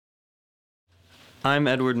I'm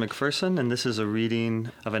Edward McPherson, and this is a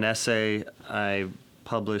reading of an essay I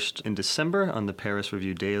published in December on the Paris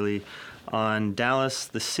Review Daily on Dallas,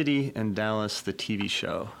 the city, and Dallas, the TV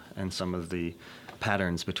show, and some of the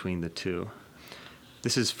patterns between the two.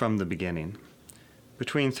 This is from the beginning.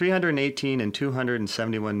 Between 318 and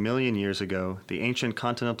 271 million years ago, the ancient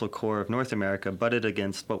continental core of North America butted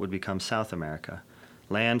against what would become South America.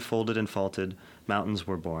 Land folded and faulted, mountains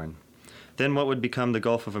were born. Then what would become the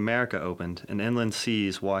Gulf of America opened, and inland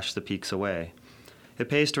seas washed the peaks away. It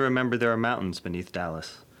pays to remember there are mountains beneath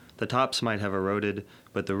Dallas. The tops might have eroded,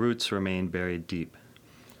 but the roots remain buried deep.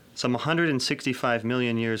 Some 165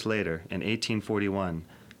 million years later, in 1841,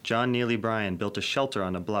 John Neely Bryan built a shelter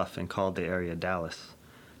on a bluff and called the area Dallas.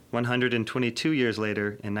 122 years later,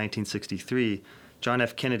 in 1963, John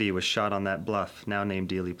F. Kennedy was shot on that bluff, now named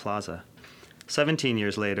Dealey Plaza. 17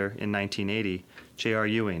 years later, in 1980, J.R.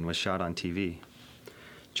 Ewing was shot on TV.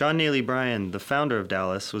 John Neely Bryan, the founder of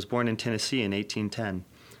Dallas, was born in Tennessee in 1810.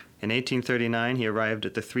 In 1839, he arrived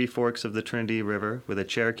at the Three Forks of the Trinity River with a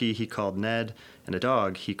Cherokee he called Ned and a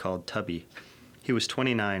dog he called Tubby. He was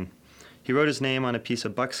 29. He wrote his name on a piece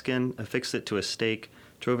of buckskin, affixed it to a stake,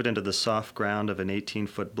 drove it into the soft ground of an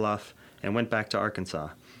 18-foot bluff, and went back to Arkansas.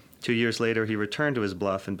 2 years later, he returned to his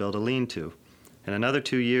bluff and built a lean-to. In another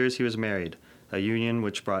 2 years, he was married, a union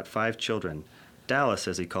which brought 5 children. Dallas,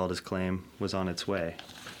 as he called his claim, was on its way.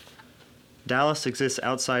 Dallas exists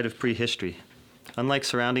outside of prehistory. Unlike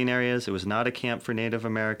surrounding areas, it was not a camp for Native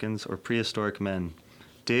Americans or prehistoric men.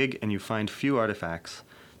 Dig and you find few artifacts.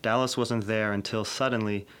 Dallas wasn't there until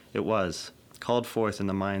suddenly it was, called forth in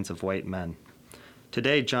the minds of white men.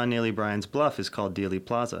 Today, John Neely Bryan's bluff is called Dealey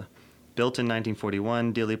Plaza. Built in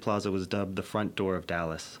 1941, Dealey Plaza was dubbed the front door of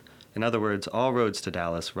Dallas. In other words, all roads to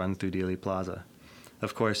Dallas run through Dealey Plaza.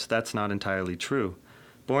 Of course, that's not entirely true.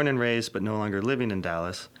 Born and raised but no longer living in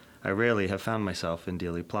Dallas, I rarely have found myself in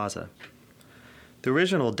Dealey Plaza. The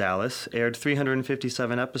original Dallas aired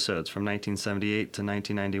 357 episodes from 1978 to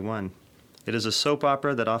 1991. It is a soap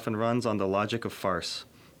opera that often runs on the logic of farce.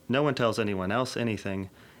 No one tells anyone else anything,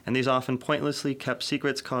 and these often pointlessly kept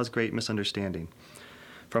secrets cause great misunderstanding.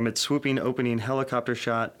 From its swooping opening helicopter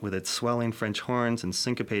shot, with its swelling French horns and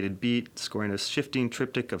syncopated beat, scoring a shifting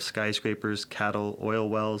triptych of skyscrapers, cattle, oil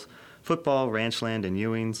wells, football, ranchland, and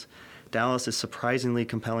Ewings, Dallas is surprisingly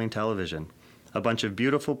compelling television. A bunch of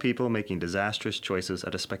beautiful people making disastrous choices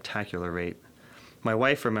at a spectacular rate. My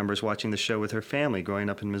wife remembers watching the show with her family growing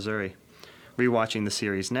up in Missouri. Rewatching the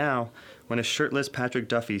series now, when a shirtless Patrick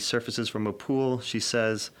Duffy surfaces from a pool, she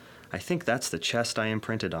says, "I think that's the chest I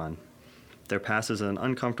imprinted on." There passes an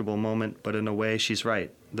uncomfortable moment, but in a way she's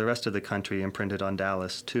right. The rest of the country imprinted on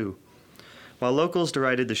Dallas, too. While locals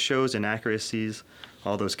derided the show's inaccuracies,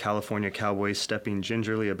 all those California cowboys stepping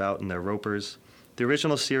gingerly about in their ropers, the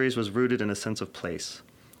original series was rooted in a sense of place.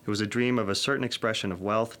 It was a dream of a certain expression of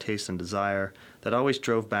wealth, taste, and desire that always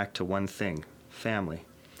drove back to one thing: family.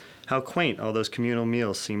 How quaint all those communal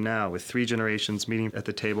meals seem now, with 3 generations meeting at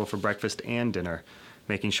the table for breakfast and dinner,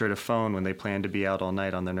 making sure to phone when they plan to be out all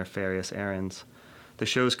night on their nefarious errands. The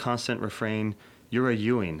show's constant refrain, "You're a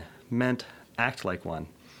Ewing," meant act like one.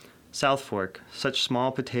 South Fork, such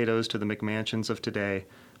small potatoes to the McMansions of today,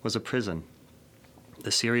 was a prison.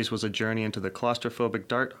 The series was a journey into the claustrophobic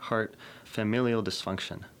dark heart familial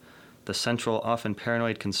dysfunction. The central, often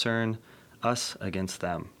paranoid concern, us against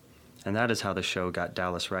them. And that is how the show got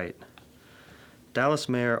Dallas right. Dallas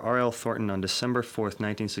Mayor R.L. Thornton on December 4th,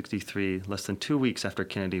 1963, less than 2 weeks after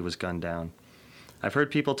Kennedy was gunned down. I've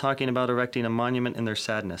heard people talking about erecting a monument in their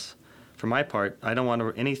sadness. For my part, I don't want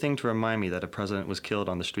anything to remind me that a president was killed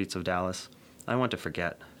on the streets of Dallas. I want to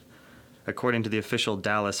forget. According to the official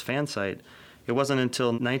Dallas fan site, it wasn't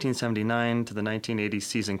until 1979 to the 1980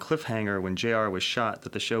 season cliffhanger when JR was shot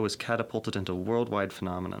that the show was catapulted into a worldwide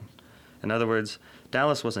phenomenon. In other words,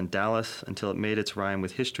 Dallas wasn't Dallas until it made its rhyme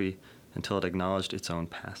with history, until it acknowledged its own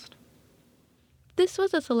past. This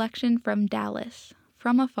was a selection from Dallas,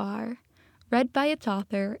 From Afar, read by its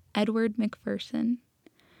author, Edward McPherson.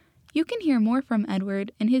 You can hear more from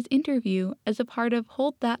Edward in his interview as a part of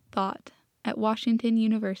Hold That Thought at Washington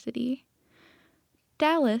University.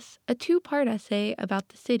 Dallas, a 2-part essay about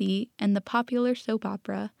the city and the popular soap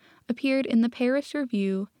opera, appeared in the Paris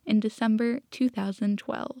Review in December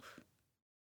 2012.